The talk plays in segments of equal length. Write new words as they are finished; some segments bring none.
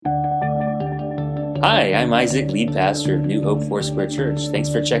Hi, I'm Isaac, lead pastor of New Hope Foursquare Church. Thanks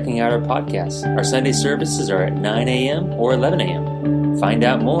for checking out our podcast. Our Sunday services are at 9 a.m. or 11 a.m. Find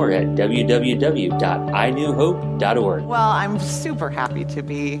out more at www.inewhope.org. Well, I'm super happy to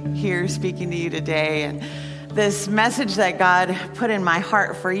be here speaking to you today, and this message that God put in my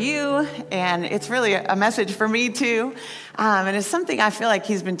heart for you, and it's really a message for me too, and it's something I feel like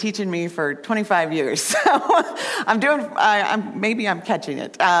He's been teaching me for 25 years, so maybe I'm catching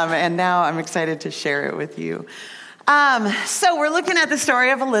it, and now I'm excited to share it with you. So we're looking at the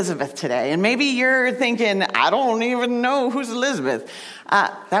story of Elizabeth today, and maybe you're thinking, I don't even know who's Elizabeth.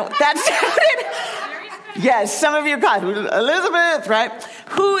 That sounded... Yes, some of you got Elizabeth, right?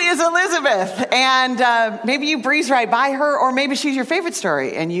 Who is Elizabeth? And maybe you breeze right by her, or maybe she's your favorite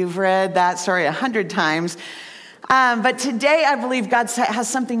story, and you've read that story 100 times. But today, I believe God has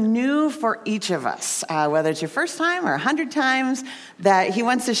something new for each of us, whether it's your first time or 100 times, that He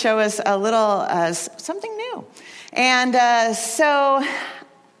wants to show us a little something new. And so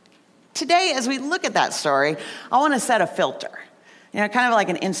today, as we look at that story, I want to set a filter. You know, kind of like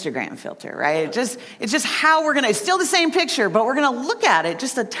an Instagram filter, right? It's just how it's still the same picture, but we're going to look at it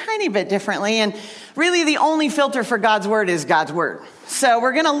just a tiny bit differently. And really the only filter for God's word is God's word. So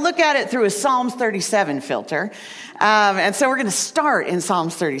we're going to look at it through a Psalms 37 filter. And so we're going to start in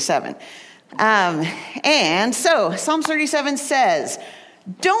Psalms 37. And so Psalms 37 says,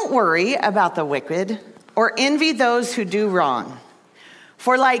 "Don't worry about the wicked or envy those who do wrong.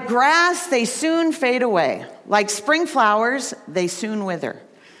 For like grass, they soon fade away. Like spring flowers, they soon wither.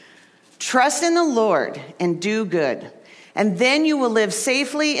 Trust in the Lord and do good, and then you will live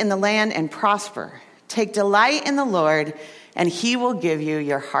safely in the land and prosper. Take delight in the Lord, and He will give you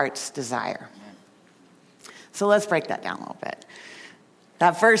your heart's desire." So let's break that down a little bit.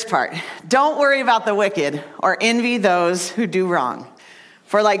 That first part, don't worry about the wicked or envy those who do wrong.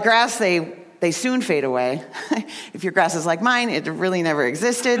 For like grass, they soon fade away. If your grass is like mine, it really never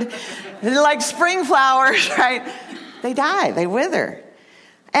existed. They're like spring flowers, right? They die, they wither.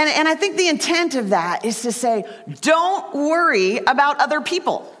 And I think the intent of that is to say, don't worry about other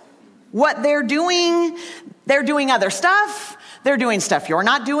people. What they're doing other stuff. They're doing stuff you're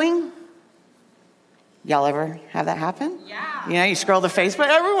not doing. Y'all ever have that happen? Yeah. You know, you scroll the Facebook,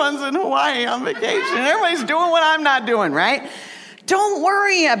 everyone's in Hawaii on vacation. Everybody's doing what I'm not doing, right? Don't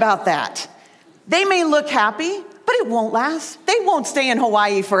worry about that. They may look happy, but it won't last. They won't stay in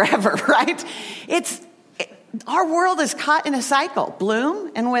Hawaii forever, right? Our world is caught in a cycle.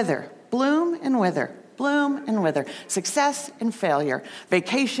 Bloom and wither, bloom and wither, bloom and wither. Success and failure,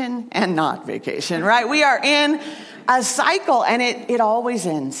 vacation and not vacation, right? We are in a cycle, and it always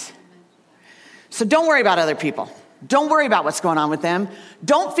ends. So don't worry about other people. Don't worry about what's going on with them.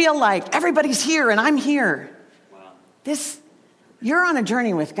 Don't feel like everybody's here and I'm here. Wow. You're on a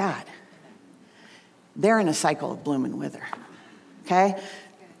journey with God. They're in a cycle of bloom and wither, okay?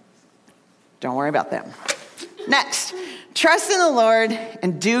 Don't worry about them. Next, trust in the Lord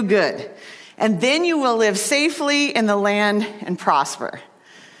and do good, and then you will live safely in the land and prosper.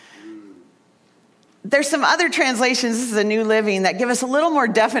 There's some other translations, this is a New Living, that give us a little more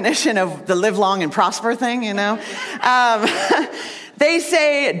definition of the live long and prosper thing, you know? They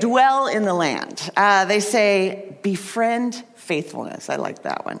say dwell in the land. They say befriend faithfulness. I like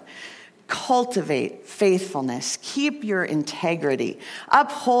that one. Cultivate faithfulness. Keep your integrity.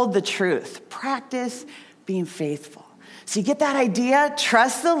 Uphold the truth. Practice being faithful. So you get that idea?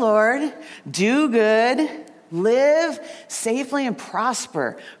 Trust the Lord. Do good. Live safely and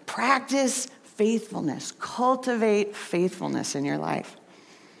prosper. Practice faithfulness. Cultivate faithfulness in your life.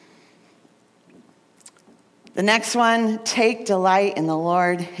 The next one, take delight in the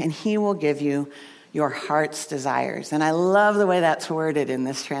Lord, and He will give you your heart's desires. And I love the way that's worded in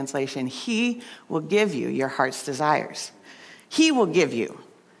this translation. He will give you your heart's desires. He will give you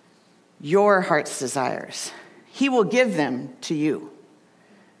your heart's desires. He will give them to you.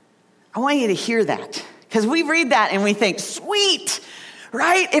 I want you to hear that, because we read that and we think, sweet,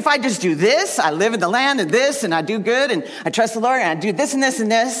 right? If I just do this, I live in the land and this, and I do good, and I trust the Lord, and I do this and this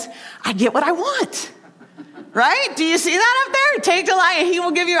and this, I get what I want. Right? Do you see that up there? Take delight and He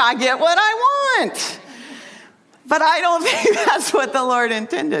will give you, I get what I want. But I don't think that's what the Lord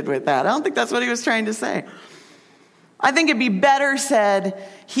intended with that. I don't think that's what He was trying to say. I think it'd be better said,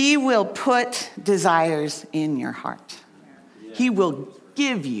 He will put desires in your heart. Yeah. He will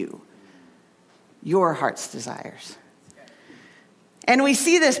give you your heart's desires. And we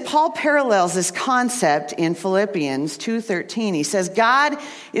see this, Paul parallels this concept in Philippians 2:13. He says, God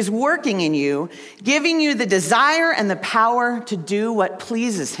is working in you, giving you the desire and the power to do what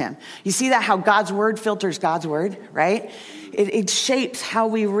pleases him. You see that, how God's word filters God's word, right? It shapes how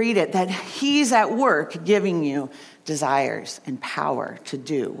we read it, that he's at work giving you desires and power to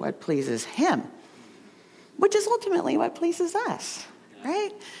do what pleases him, which is ultimately what pleases us,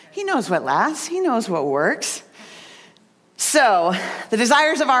 right? He knows what lasts. He knows what works. So the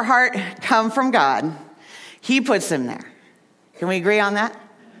desires of our heart come from God. He puts them there. Can we agree on that?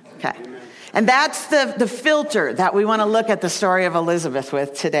 Okay. And that's the filter that we want to look at the story of Elizabeth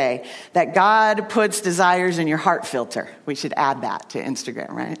with today, that God puts desires in your heart filter. We should add that to Instagram,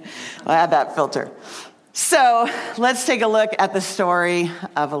 right? We'll add that filter. So let's take a look at the story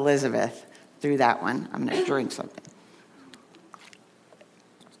of Elizabeth through that one. I'm going to drink something.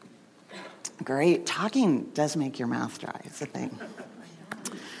 Great. Talking does make your mouth dry. It's a thing.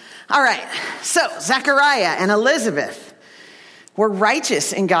 All right. So Zechariah and Elizabeth were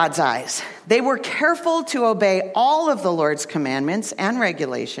righteous in God's eyes. They were careful to obey all of the Lord's commandments and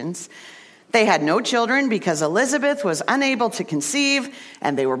regulations. They had no children because Elizabeth was unable to conceive,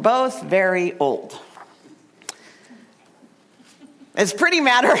 and they were both very old. It's pretty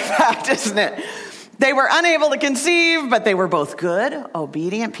matter of fact, isn't it? They were unable to conceive, but they were both good,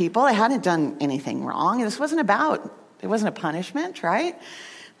 obedient people. They hadn't done anything wrong. It wasn't a punishment, right?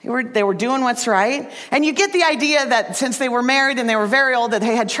 They were doing what's right. And you get the idea that since they were married and they were very old, that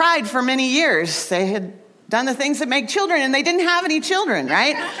they had tried for many years. They had done the things that make children, and they didn't have any children,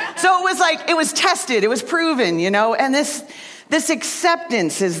 right? So it was tested, it was proven, and this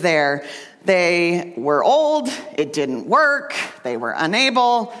acceptance is there. They were old, it didn't work, they were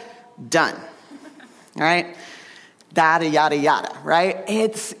unable, done. All right? Yada, yada, yada, right?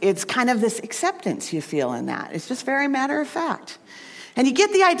 It's kind of this acceptance you feel in that. It's just very matter of fact. And you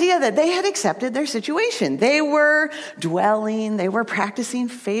get the idea that they had accepted their situation. They were dwelling, they were practicing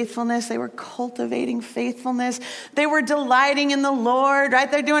faithfulness, they were cultivating faithfulness, they were delighting in the Lord,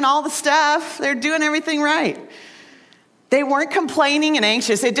 right? They're doing all the stuff, they're doing everything right. They weren't complaining and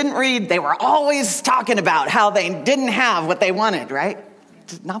anxious. It didn't read, they were always talking about how they didn't have what they wanted, right?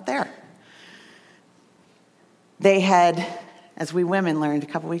 It's not there. They had, as we women learned a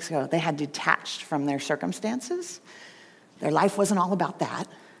couple weeks ago, they had detached from their circumstances. Their life wasn't all about that.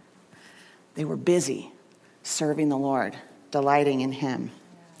 They were busy serving the Lord, delighting in him,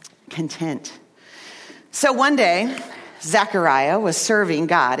 content. So one day, Zechariah was serving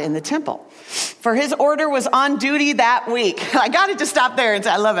God in the temple, for his order was on duty that week. I got to just stop there and say,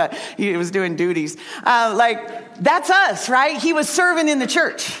 I love it. He was doing duties. That's us, right? He was serving in the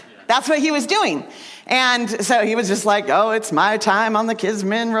church. That's what he was doing. And so he was just like, oh, it's my time on the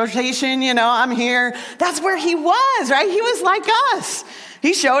Kidsmen rotation. I'm here. That's where he was, right? He was like us.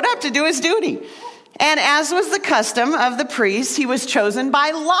 He showed up to do his duty. And as was the custom of the priest, he was chosen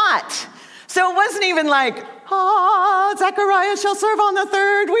by lot. So it wasn't even like, Zechariah shall serve on the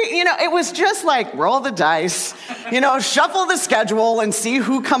third week. It was just like, roll the dice, shuffle the schedule and see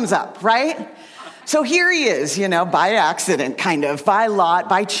who comes up, right? So here he is, by accident, kind of, by lot,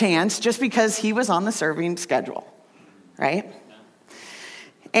 by chance, just because he was on the serving schedule, right?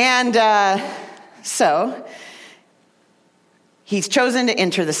 And so he's chosen to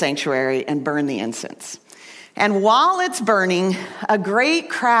enter the sanctuary and burn the incense. And while it's burning, a great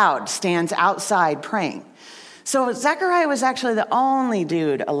crowd stands outside praying. So Zechariah was actually the only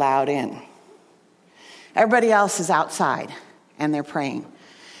dude allowed in. Everybody else is outside, and they're praying.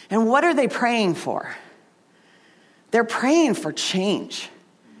 And what are they praying for? They're praying for change.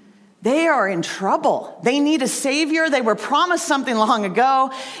 They are in trouble. They need a savior. They were promised something long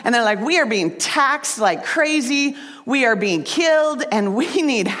ago, and they're like, we are being taxed like crazy. We are being killed, and we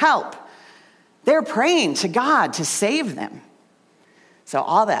need help. They're praying to God to save them. So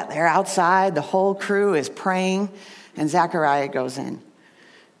all that, they're outside. The whole crew is praying, and Zechariah goes in.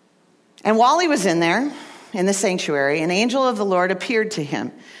 And while he was in there, in the sanctuary, an angel of the Lord appeared to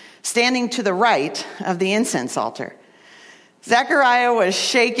him, standing to the right of the incense altar. Zechariah was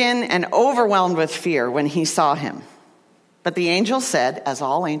shaken and overwhelmed with fear when he saw him. But the angel said, as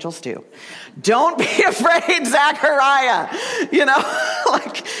all angels do, don't be afraid, Zechariah.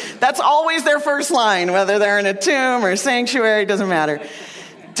 That's always their first line, whether they're in a tomb or a sanctuary, doesn't matter.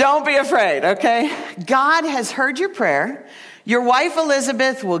 Don't be afraid, okay? God has heard your prayer. Your wife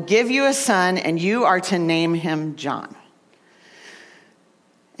Elizabeth will give you a son, and you are to name him John.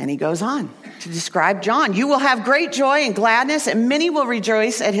 And he goes on to describe John. You will have great joy and gladness, and many will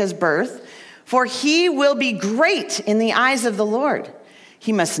rejoice at his birth, for he will be great in the eyes of the Lord.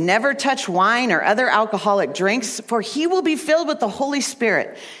 He must never touch wine or other alcoholic drinks, for he will be filled with the Holy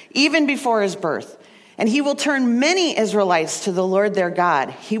Spirit, even before his birth. And he will turn many Israelites to the Lord their God.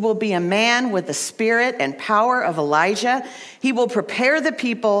 He will be a man with the spirit and power of Elijah. He will prepare the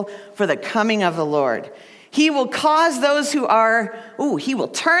people for the coming of the Lord. He will cause those who are, he will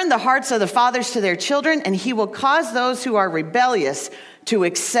turn the hearts of the fathers to their children, and he will cause those who are rebellious to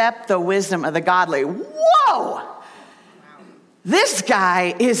accept the wisdom of the godly. Whoa! This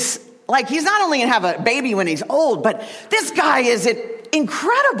guy is like, he's not only going to have a baby when he's old, but this guy is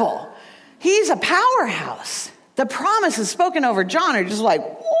incredible. He's a powerhouse. The promises spoken over John are just like,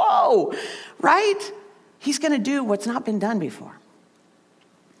 whoa, right? He's going to do what's not been done before.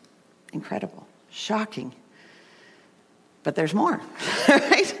 Incredible, shocking. But there's more,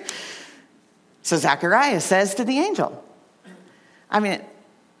 right? So Zechariah says to the angel,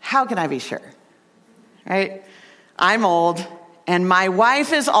 how can I be sure, right? I'm old, and my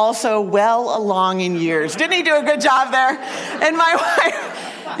wife is also well along in years. Didn't he do a good job there? And my wife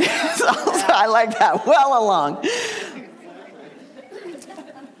is also, I like that, well along.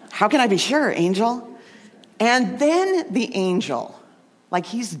 How can I be sure, angel? And then the angel, like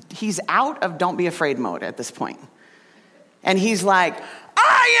he's out of don't be afraid mode at this point. And he's like,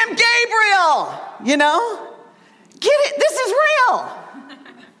 I am Gabriel, Get it? This is real.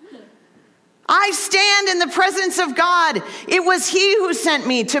 I stand in the presence of God. It was he who sent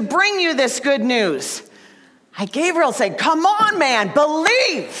me to bring you this good news. Gabriel said, come on, man,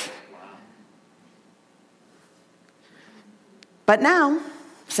 believe. But now,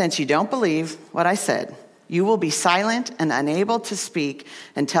 since you don't believe what I said, you will be silent and unable to speak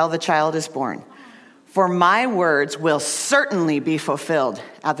until the child is born. For my words will certainly be fulfilled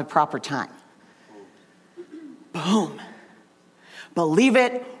at the proper time. Boom. Believe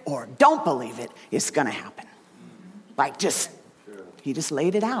it or don't believe it, it's going to happen. He just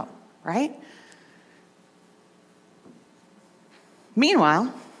laid it out, right?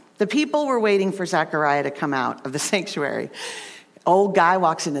 Meanwhile, the people were waiting for Zechariah to come out of the sanctuary. Old guy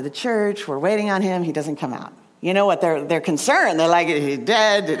walks into the church. We're waiting on him. He doesn't come out. You know what? They're concerned. They're like, is he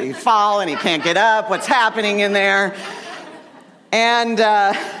dead? Did he fall and he can't get up? What's happening in there? And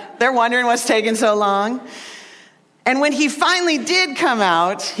they're wondering what's taking so long. And when he finally did come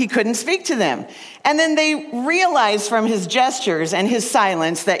out, he couldn't speak to them. And then they realized from his gestures and his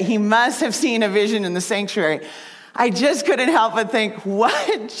silence that he must have seen a vision in the sanctuary. I just couldn't help but think,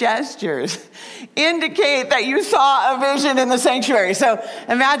 what gestures indicate that you saw a vision in the sanctuary? So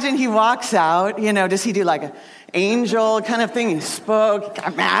imagine he walks out, does he do like an angel kind of thing? He spoke,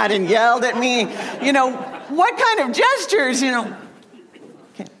 got mad and yelled at me. What kind of gestures,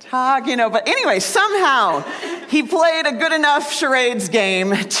 can't talk, but anyway, somehow he played a good enough charades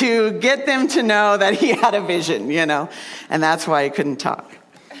game to get them to know that he had a vision, and that's why he couldn't talk.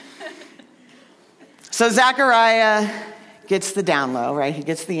 So Zechariah gets the down low, right? He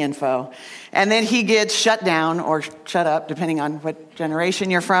gets the info. And then he gets shut down or shut up, depending on what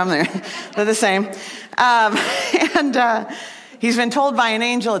generation you're from. They're the same. He's been told by an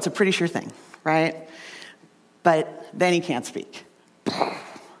angel it's a pretty sure thing, right? But then he can't speak.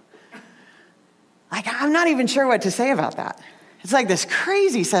 I'm not even sure what to say about that. It's like this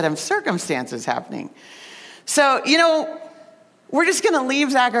crazy set of circumstances happening. So, we're just going to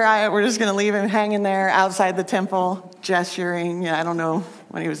leave Zechariah. We're just going to leave him hanging there outside the temple, gesturing. I don't know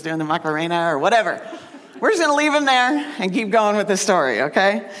when he was doing the Macarena or whatever. We're just going to leave him there and keep going with the story,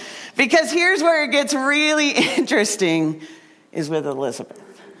 okay? Because here's where it gets really interesting, is with Elizabeth.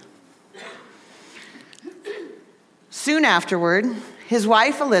 Soon afterward, his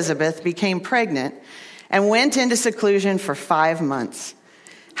wife Elizabeth became pregnant and went into seclusion for 5 months.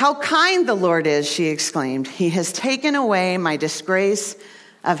 How kind the Lord is, she exclaimed. He has taken away my disgrace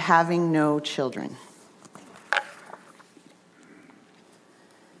of having no children.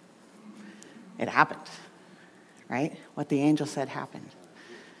 It happened, right? What the angel said happened.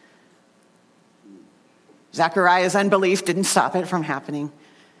 Zechariah's unbelief didn't stop it from happening.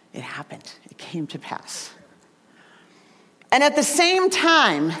 It happened. It came to pass. And at the same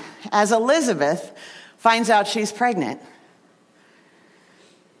time as Elizabeth finds out she's pregnant,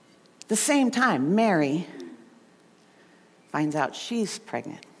 the same time, Mary finds out she's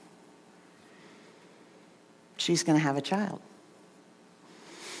pregnant. She's going to have a child.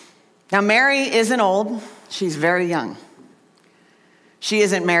 Now, Mary isn't old. She's very young. She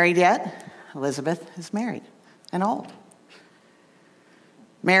isn't married yet. Elizabeth is married and old.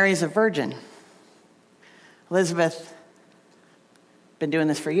 Mary's a virgin. Elizabeth, been doing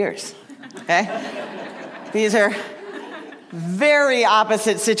this for years, okay? These are very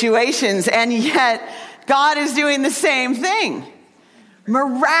opposite situations, and yet God is doing the same thing.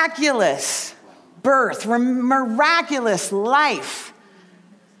 Miraculous birth, miraculous life.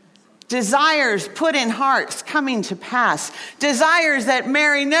 Desires put in hearts coming to pass. Desires that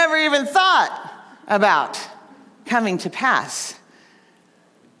Mary never even thought about coming to pass.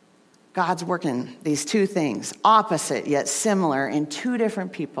 God's working these two things, opposite yet similar, in two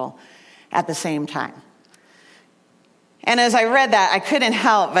different people at the same time. And as I read that, I couldn't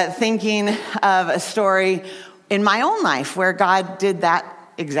help but thinking of a story in my own life where God did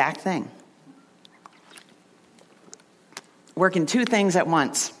that exact thing. Working two things at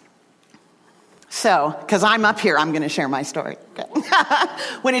once. So, because I'm up here, I'm going to share my story. Okay.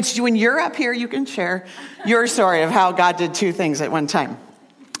 When you're up here, you can share your story of how God did two things at one time.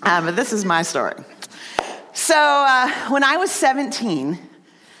 But this is my story. So, when I was 17,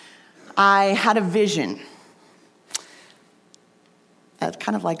 I had a vision. That's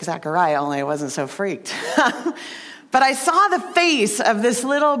kind of like Zechariah, only I wasn't so freaked. But I saw the face of this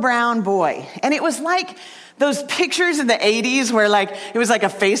little brown boy. And it was like those pictures in the 80s where it was like a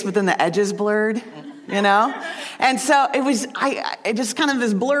face, but then the edges blurred, you know? And so it was, it just kind of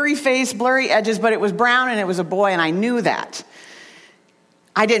this blurry face, blurry edges, but it was brown and it was a boy, and I knew that.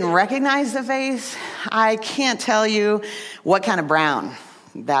 I didn't recognize the face. I can't tell you what kind of brown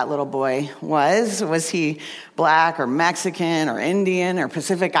that little boy was. Was he black or Mexican or Indian or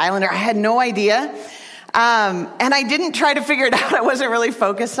Pacific Islander? I had no idea. And I didn't try to figure it out. I wasn't really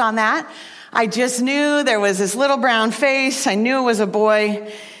focused on that. I just knew there was this little brown face. I knew it was a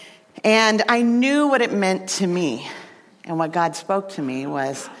boy. And I knew what it meant to me. And what God spoke to me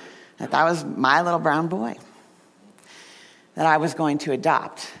was that was my little brown boy. That I was going to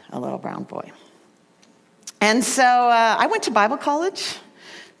adopt a little brown boy. And so I went to Bible college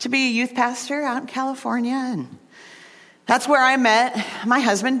to be a youth pastor out in California. And that's where I met my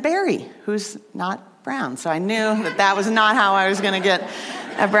husband, Barry, who's not brown. So I knew that was not how I was going to get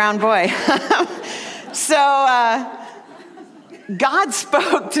a brown boy. So God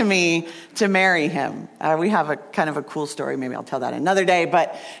spoke to me to marry him. We have a kind of a cool story. Maybe I'll tell that another day.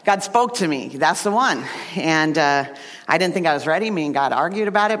 But God spoke to me. That's the one. And I didn't think I was ready. Me and God argued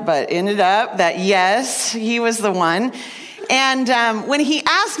about it, but ended up that yes, he was the one. And when he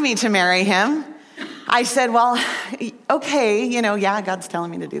asked me to marry him, I said, well, okay, yeah, God's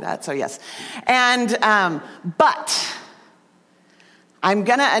telling me to do that, so yes. And, but I'm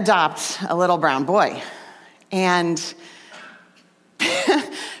going to adopt a little brown boy. And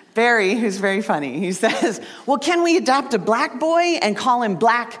Barry, who's very funny, he says, well, can we adopt a black boy and call him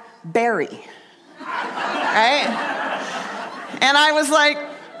Black Barry? Right? And I was like,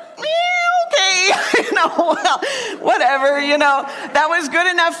 okay, well, whatever, that was good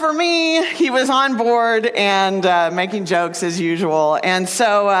enough for me. He was on board and making jokes as usual. And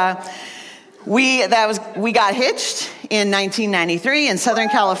so we got hitched in 1993 in Southern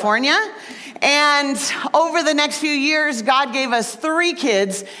California. And over the next few years, God gave us 3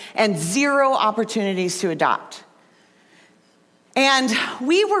 kids and 0 opportunities to adopt. And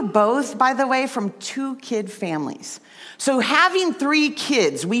we were both, by the way, from 2-kid families. So having 3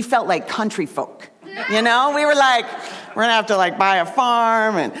 kids, we felt like country folk. We were like, we're going to have to buy a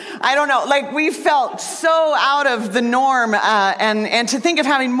farm. And I don't know, we felt so out of the norm. And to think of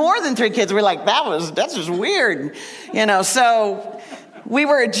having more than 3 kids, we're like, that's just weird. So we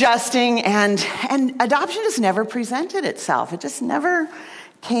were adjusting, and adoption just never presented itself. It just never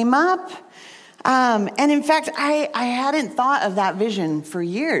came up. And in fact, I hadn't thought of that vision for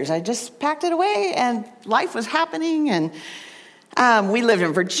years. I just packed it away, and life was happening. And we lived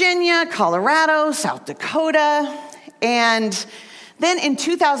in Virginia, Colorado, South Dakota. And then in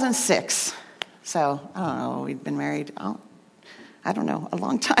 2006, so I don't know, we'd been married, I don't know, a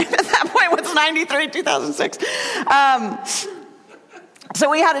long time at that point. What's 93, 2006? So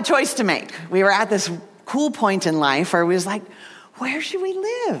we had a choice to make. We were at this cool point in life where we was like, where should we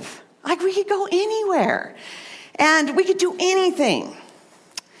live? We could go anywhere. And we could do anything.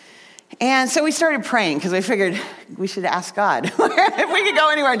 And so we started praying because we figured we should ask God if we could go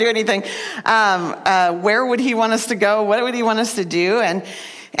anywhere and do anything. Where would he want us to go? What would he want us to do? And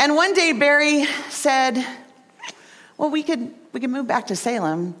one day Barry said, well, we could move back to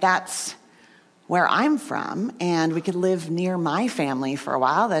Salem. That's where I'm from, and we could live near my family for a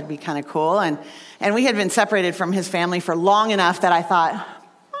while. That'd be kind of cool. And we had been separated from his family for long enough that I thought,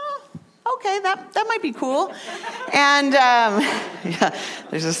 okay, that might be cool. And yeah,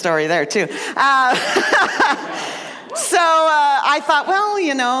 there's a story there too. So I thought, well,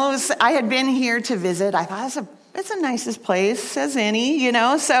 I had been here to visit. I thought it's the nicest place as any,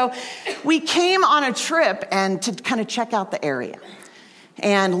 So we came on a trip and to kind of check out the area.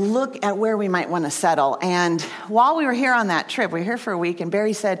 and look at where we might want to settle. And while we were here on that trip, we were here for a week, and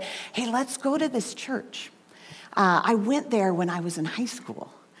Barry said, hey, let's go to this church. I went there when I was in high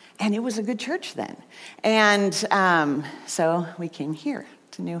school, and it was a good church then. And so we came here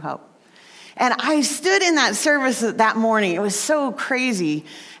to New Hope. And I stood in that service that morning. It was so crazy.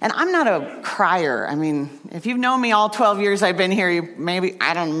 And I'm not a crier. I mean, if you've known me all 12 years I've been here,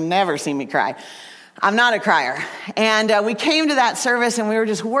 never seen me cry. I'm not a crier. And we came to that service, and we were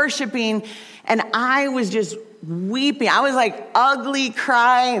just worshiping, and I was just weeping. I was like ugly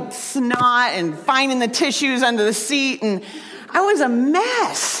cry and snot and finding the tissues under the seat, and I was a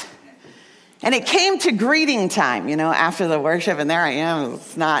mess. And it came to greeting time, after the worship, and there I am, with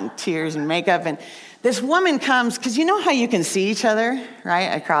snot and tears and makeup. And this woman comes, because you know how you can see each other,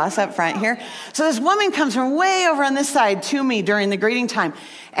 right, across up front here? So this woman comes from way over on this side to me during the greeting time,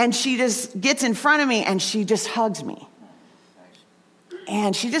 and she just gets in front of me, and she just hugs me.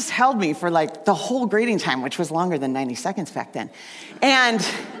 And she just held me for like the whole greeting time, which was longer than 90 seconds back then. And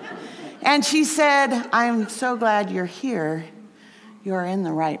she said, I'm so glad you're here. You're in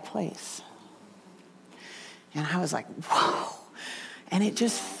the right place. And I was like, whoa. And it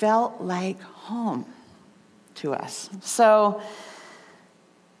just felt like home to us. So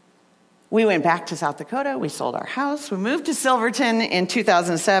we went back to South Dakota. We sold our house. We moved to Silverton in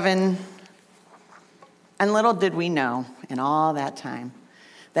 2007. And little did we know in all that time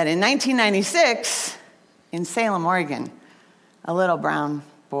that in 1996, in Salem, Oregon, a little brown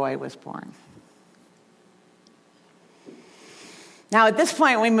boy was born. Now, at this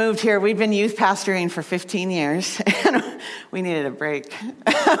point, we moved here. We'd been youth pastoring for 15 years, and we needed a break.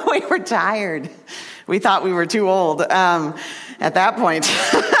 We were tired. We thought we were too old at that point.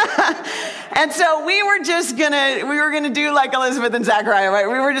 And so we were going to do like Elizabeth and Zachariah, right?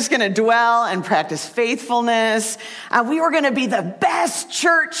 We were just going to dwell and practice faithfulness. We were going to be the best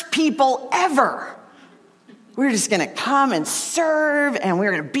church people ever. We were just going to come and serve, and we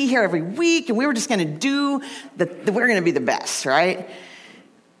were going to be here every week, and we were just going to we're going to be the best, right?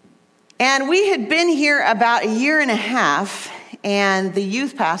 And we had been here about a year and a half, and the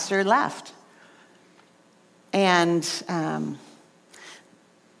youth pastor left. And,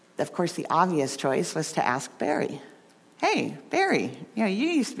 of course, the obvious choice was to ask Barry. Hey, Barry, you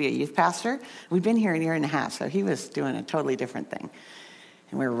used to be a youth pastor. We've been here a year and a half, so he was doing a totally different thing,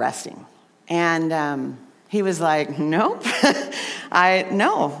 and we were resting. And he was like, nope, I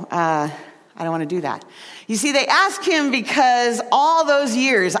don't want to do that. You see, they asked him because all those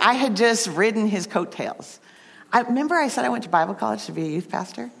years I had just ridden his coattails. Remember I said I went to Bible college to be a youth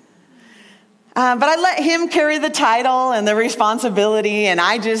pastor? But I let him carry the title and the responsibility, and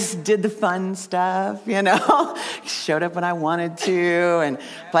I just did the fun stuff, Showed up when I wanted to, and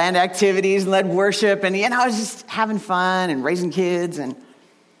planned activities, led worship, and I was just having fun and raising kids. And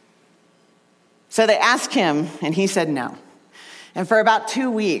so they asked him, and he said no. And for about 2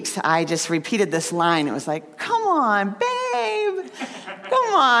 weeks, I just repeated this line. It was like, come on, babe.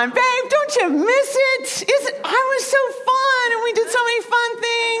 Come on, babe. Don't you miss it? I was so fun, and we did so many fun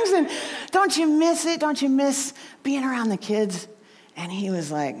things. And don't you miss it? Don't you miss being around the kids? And he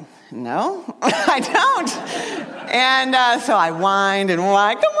was like, no, I don't. And so I whined and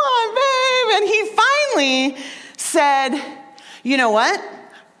whined, come on, babe. And he finally said, you know what?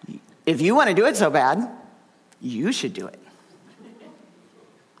 If you want to do it so bad, you should do it.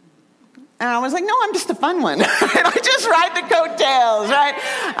 And I was like, no, I'm just the fun one. I just ride the coattails, right?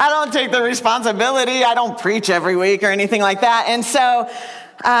 I don't take the responsibility. I don't preach every week or anything like that. And so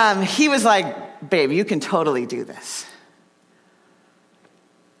he was like, babe, you can totally do this.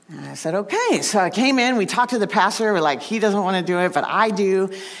 And I said, okay. So I came in. We talked to the pastor. We're like, he doesn't want to do it, but I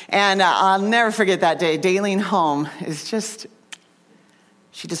do. And I'll never forget that day. Daylene Home is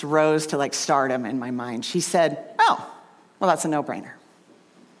she just rose to like stardom in my mind. She said, oh, well, that's a no-brainer.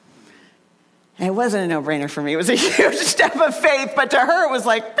 And it wasn't a no-brainer for me. It was a huge step of faith, but to her it was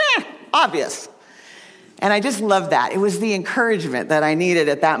like, obvious. And I just loved that. It was the encouragement that I needed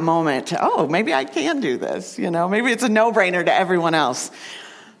at that moment. Oh, maybe I can do this. Maybe it's a no-brainer to everyone else.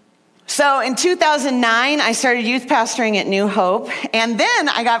 So in 2009, I started youth pastoring at New Hope. And then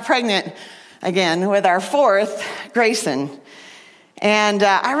I got pregnant again with our fourth, Grayson. And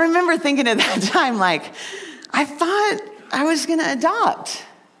I remember thinking at that time, like, I thought I was going to adopt.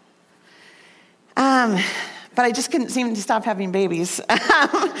 But I just couldn't seem to stop having babies.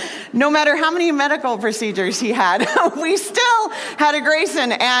 No matter how many medical procedures he had, we still had a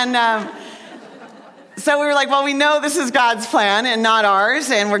Grayson. And So we were like, well, we know this is God's plan and not ours,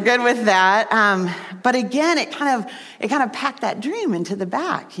 and we're good with that. But again, it kind of packed that dream into the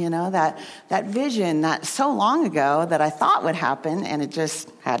back, that vision that so long ago that I thought would happen, and it just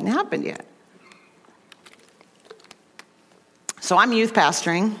hadn't happened yet. So I'm youth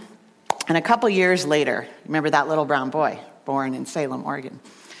pastoring, and a couple years later, remember that little brown boy born in Salem, Oregon?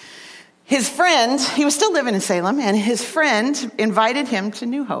 His friend, he was still living in Salem, and his friend invited him to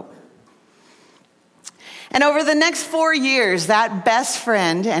New Hope. And over the next 4 years, that best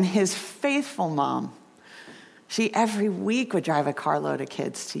friend and his faithful mom, she every week would drive a carload of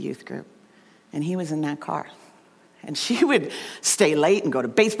kids to youth group. And he was in that car. And she would stay late and go to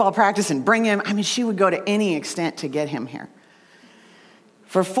baseball practice and bring him. I mean, she would go to any extent to get him here.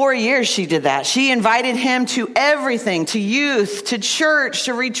 For 4 years, she did that. She invited him to everything, to youth, to church,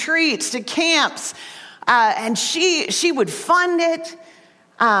 to retreats, to camps. And she would fund it.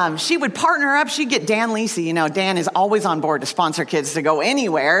 She would partner up. She'd get Dan Lisi. Dan is always on board to sponsor kids to go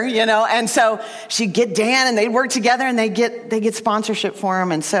anywhere, And so she'd get Dan, and they'd work together, and they get sponsorship for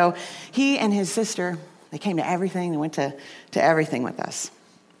him. And so he and his sister, they came to everything. They went to everything with us.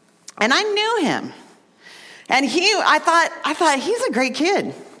 And I knew him. And I thought he's a great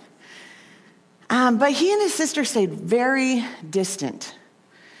kid. But he and his sister stayed very distant.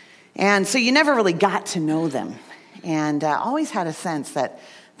 And so you never really got to know them. And always had a sense that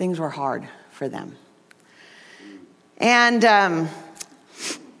things were hard for them. And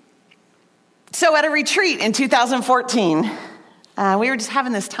so at a retreat in 2014, we were just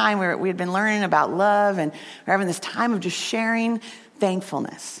having this time where we had been learning about love, and we were having this time of just sharing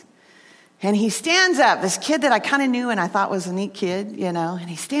thankfulness. And he stands up, this kid that I kind of knew and I thought was a neat kid, and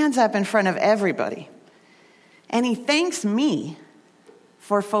he stands up in front of everybody. And he thanks me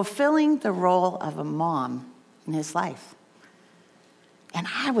for fulfilling the role of a mom in his life. And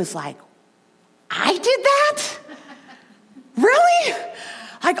I was like, I did that? Really?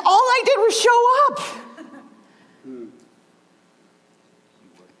 Like, all I did was show up.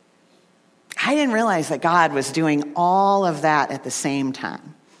 I didn't realize that God was doing all of that at the same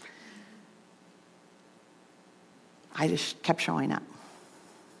time. I just kept showing up.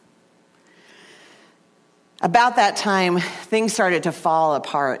 About that time, things started to fall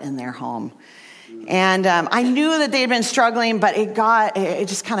apart in their home. And I knew that they had been struggling, but it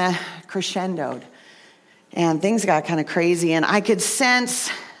just kind of crescendoed. And things got kind of crazy, and I could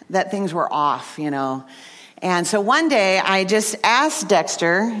sense that things were off, And so one day, I just asked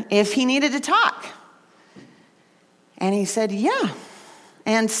Dexter if he needed to talk. And he said, yeah.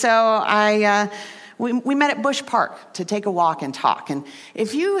 And so we met at Bush Park to take a walk and talk. And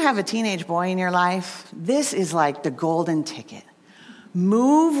if you have a teenage boy in your life, this is like the golden ticket.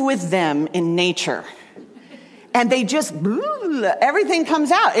 Move with them in nature. And they just, everything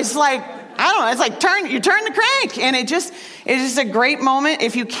comes out. It's like, I don't know, it's like you turn the crank. And it's just a great moment.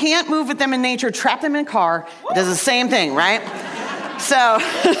 If you can't move with them in nature, trap them in a car. It does the same thing, right? So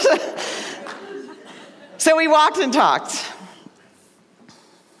we walked and talked.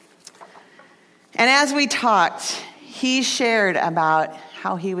 And as we talked, he shared about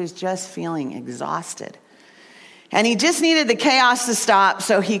how he was just feeling exhausted. And he just needed the chaos to stop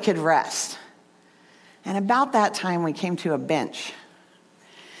so he could rest. And about that time, we came to a bench.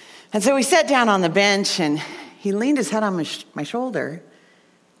 And so we sat down on the bench, and he leaned his head on my shoulder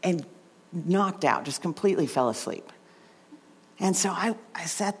and knocked out, just completely fell asleep. And so I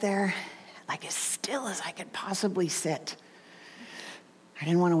sat there like as still as I could possibly sit. I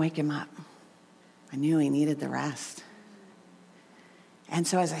didn't want to wake him up. I knew he needed the rest. And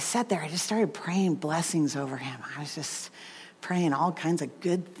so as I sat there, I just started praying blessings over him. I was just praying all kinds of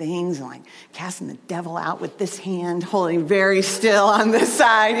good things and like casting the devil out with this hand, holding very still on this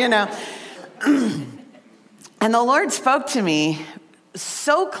side, And the Lord spoke to me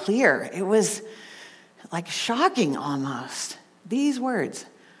so clear. It was like shocking almost. These words,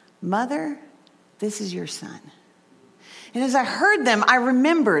 Mother, this is your son. And as I heard them, I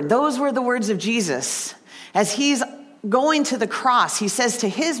remembered those were the words of Jesus. As he's going to the cross, he says to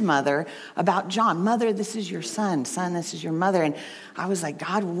his mother about John, Mother, this is your son. Son, this is your mother. And I was like,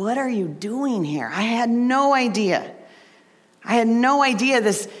 God, what are you doing here? I had no idea.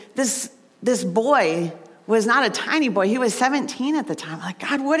 This boy was not a tiny boy. He was 17 at the time. I'm like,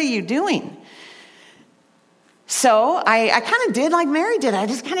 God, what are you doing? So I kind of did like Mary did. I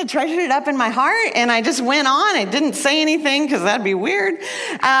just kind of treasured it up in my heart, and I just went on. I didn't say anything because that'd be weird.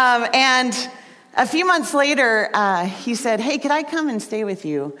 And a few months later, he said, hey, could I come and stay with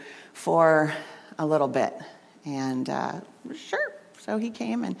you for a little bit? And sure. So he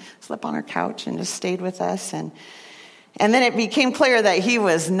came and slept on our couch and just stayed with us. And then it became clear that he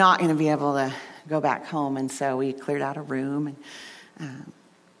was not going to be able go back home. And so we cleared out a room, and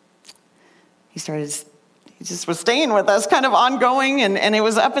he just was staying with us kind of ongoing, and it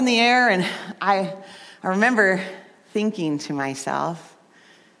was up in the air. And I remember thinking to myself,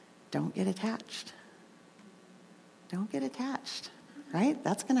 don't get attached. Don't get attached, right?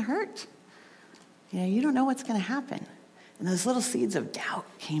 That's going to hurt. You don't know what's going to happen. And those little seeds of doubt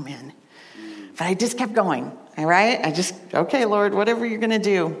came in. But I just kept going, all right? Okay, Lord, whatever you're going to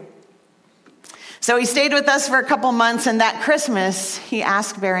do. So he stayed with us for a couple months, and that Christmas, he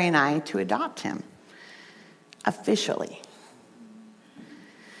asked Barry and I to adopt him officially.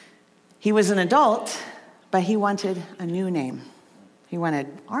 He was an adult, but he wanted a new name. He wanted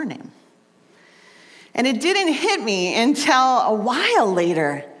our name. And it didn't hit me until a while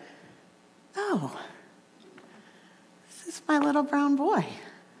later. Oh, this is my little brown boy.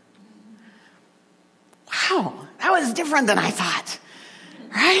 Wow, that was different than I thought,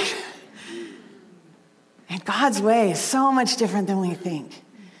 right? And God's way is so much different than we think.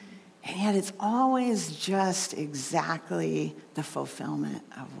 And yet it's always just exactly the fulfillment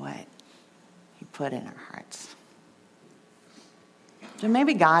of what he put in our hearts. So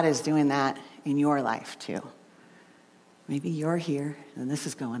maybe God is doing that in your life too. Maybe you're here and this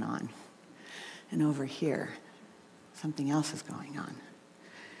is going on. And over here, something else is going on.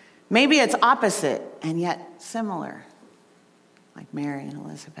 Maybe it's opposite and yet similar, like Mary and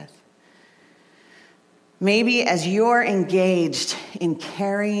Elizabeth. Maybe as you're engaged in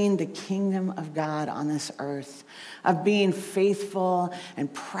carrying the kingdom of God on this earth, of being faithful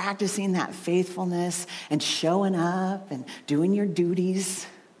and practicing that faithfulness and showing up and doing your duties,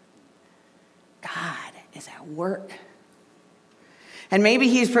 God is at work. And maybe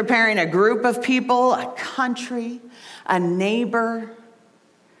he's preparing a group of people, a country, a neighbor,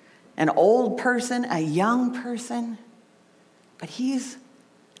 an old person, a young person. But he's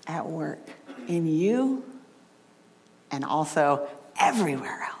at work in you and also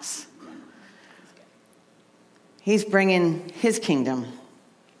everywhere else. He's bringing his kingdom,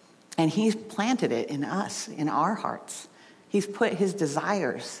 and he's planted it in us, in our hearts. He's put his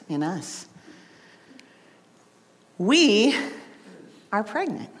desires in us. We are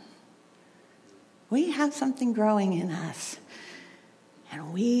pregnant. We have something growing in us,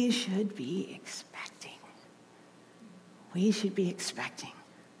 and we should be expecting. We should be expecting.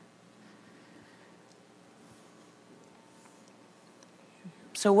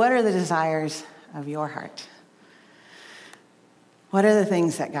 So what are the desires of your heart? What are the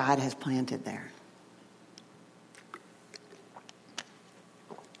things that God has planted there?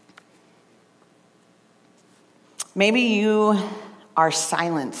 Maybe you are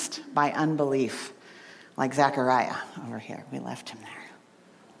silenced by unbelief, like Zechariah over here. We left him there.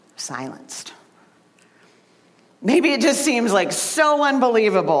 Silenced. Maybe it just seems like so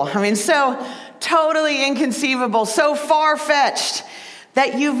unbelievable. So totally inconceivable, so far-fetched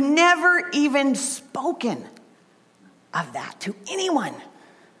that you've never even spoken of that to anyone.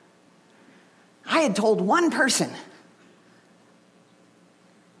 I had told one person,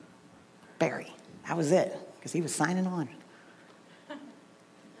 Barry. That was it, because he was signing on.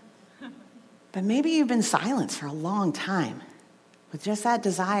 But maybe you've been silenced for a long time with just that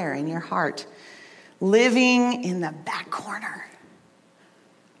desire in your heart, living in the back corner.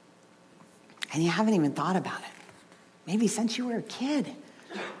 And you haven't even thought about it. Maybe since you were a kid.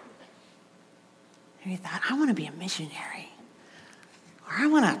 And you thought, I want to be a missionary. Or I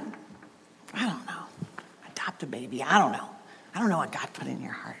don't know, adopt a baby. I don't know what God put in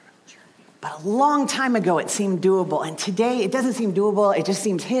your heart. But a long time ago, it seemed doable. And today, it doesn't seem doable. It just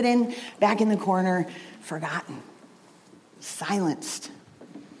seems hidden, back in the corner, forgotten, silenced.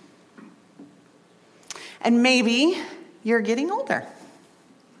 And maybe you're getting older.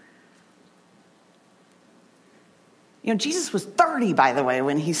 Jesus was 30, by the way,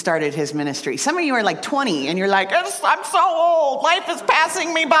 when he started his ministry. Some of you are like 20, and you're like, I'm so old. Life is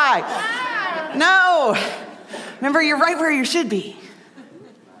passing me by. No. Remember, you're right where you should be.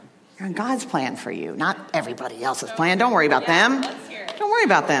 You're on God's plan for you, not everybody else's plan. Don't worry about them. Don't worry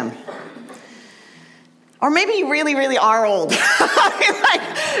about them. Or maybe you really, really are old.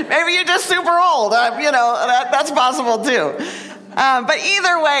 Maybe you're just super old. That's possible too. But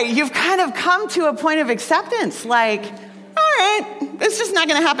either way, you've kind of come to a point of acceptance. Like, all right, it's just not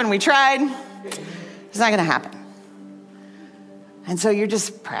going to happen. We tried. It's not going to happen. And so you're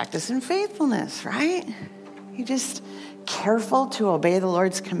just practicing faithfulness, right? You're just careful to obey the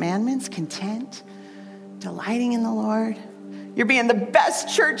Lord's commandments, content, delighting in the Lord. You're being the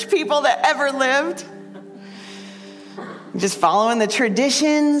best church people that ever lived. You're just following the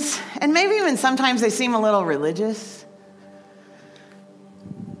traditions. And maybe even sometimes they seem a little religious.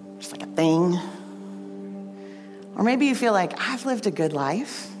 Just like a thing. Or maybe you feel like, I've lived a good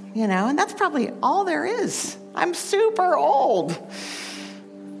life, and that's probably all there is. I'm super old.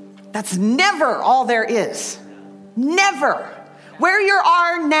 That's never all there is. Never. Where you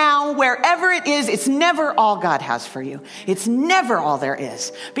are now, wherever it is, it's never all God has for you. It's never all there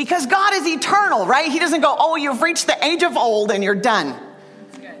is. Because God is eternal, right? He doesn't go, oh, you've reached the age of old and you're done.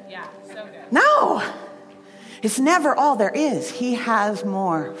 That's good. Yeah, so good. No. It's never all there is. He has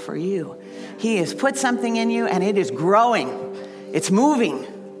more for you. He has put something in you and it is growing. It's moving.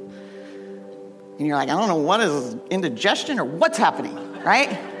 And you're like, I don't know what is indigestion or what's happening,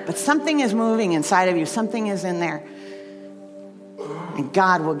 right? But something is moving inside of you. Something is in there. And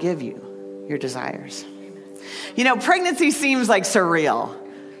God will give you your desires. Pregnancy seems like surreal,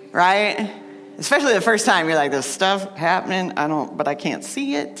 right? Especially the first time you're like, this stuff happening, but I can't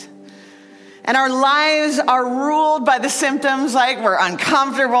see it. And our lives are ruled by the symptoms, like we're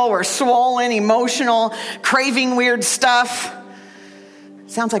uncomfortable, we're swollen, emotional, craving weird stuff.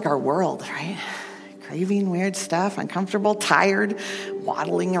 Sounds like our world, right? Craving weird stuff, uncomfortable, tired,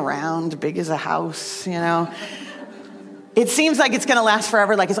 waddling around, big as a house, It seems like it's going to last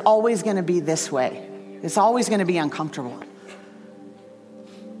forever, like it's always going to be this way. It's always going to be uncomfortable.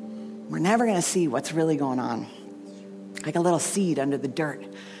 We're never going to see what's really going on. Like a little seed under the dirt.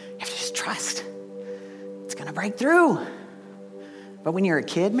 You have to just trust. It's going to break through. But when you're a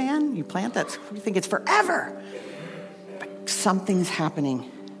kid, man, you plant that, you think it's forever. But something's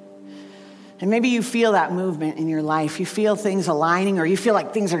happening. And maybe you feel that movement in your life. You feel things aligning, or you feel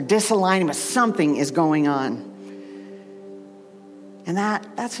like things are disaligning, but something is going on. And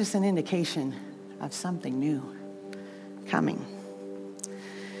that's just an indication of something new coming.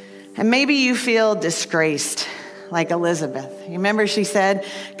 And maybe you feel disgraced, like Elizabeth. You remember she said,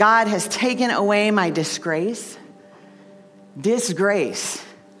 God has taken away my disgrace. Disgrace,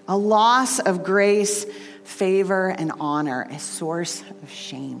 a loss of grace, favor, and honor, a source of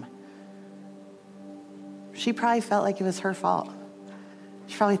shame. She probably felt like it was her fault.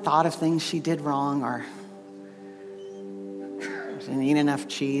 She probably thought of things she did wrong, or she didn't eat enough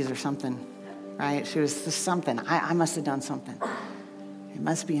cheese or something, right? She was just something. I must have done something. It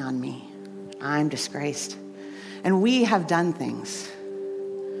must be on me. I'm disgraced. And we have done things.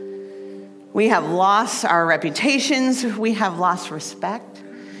 We have lost our reputations. We have lost respect.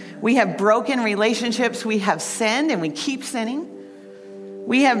 We have broken relationships. We have sinned and we keep sinning.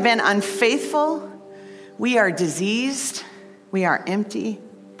 We have been unfaithful. We are diseased. We are empty,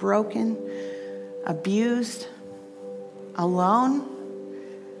 broken, abused, alone.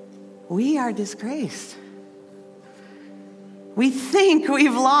 We are disgraced. We think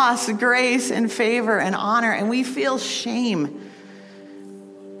we've lost grace and favor and honor, and we feel shame.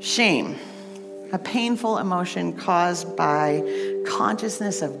 Shame, a painful emotion caused by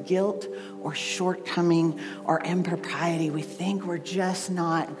consciousness of guilt or shortcoming or impropriety. We think we're just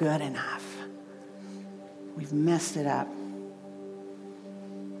not good enough. We've messed it up.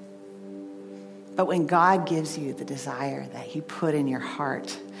 But when God gives you the desire that he put in your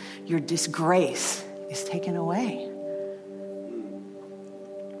heart, your disgrace is taken away.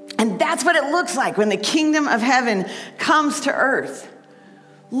 And that's what it looks like when the kingdom of heaven comes to earth.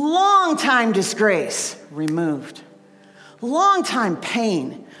 Long time disgrace removed. Long time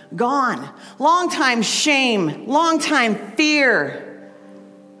pain gone. Long time shame. Long time fear.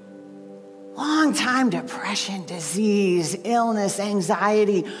 Long time depression, disease, illness,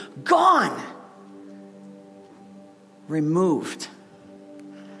 anxiety gone. Removed.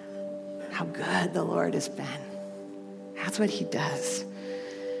 How good the Lord has been. That's what he does.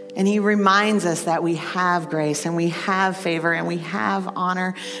 And he reminds us that we have grace and we have favor and we have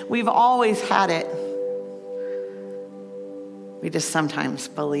honor. We've always had it. We just sometimes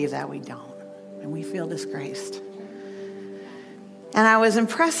believe that we don't. And we feel disgraced. And I was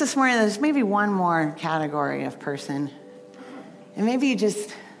impressed this morning that there's maybe one more category of person. And maybe you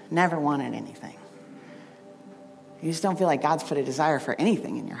just never wanted anything. You just don't feel like God's put a desire for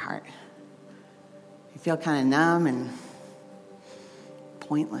anything in your heart. You feel kind of numb and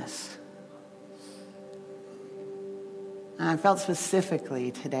pointless. And I felt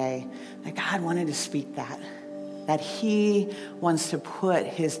specifically today that God wanted to speak that he wants to put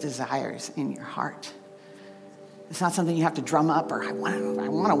his desires in your heart. It's not something you have to drum up or I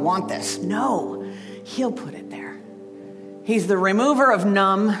want this. No, he'll put it there. He's the remover of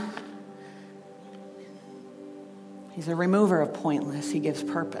numb. He's a remover of pointless. He gives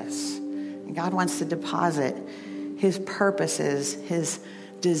purpose. And God wants to deposit his purposes, his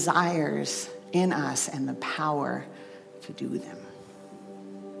desires in us and the power to do them.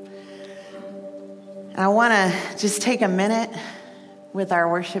 And I want to just take a minute with our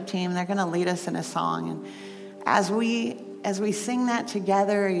worship team. They're going to lead us in a song. And as we sing that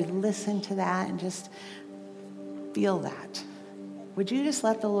together, you listen to that and just feel that. Would you just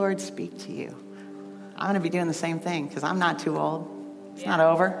let the Lord speak to you? I'm going to be doing the same thing because I'm not too old. It's not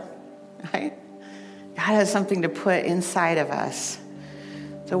over, right? God has something to put inside of us.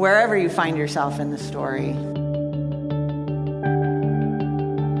 So wherever you find yourself in the story,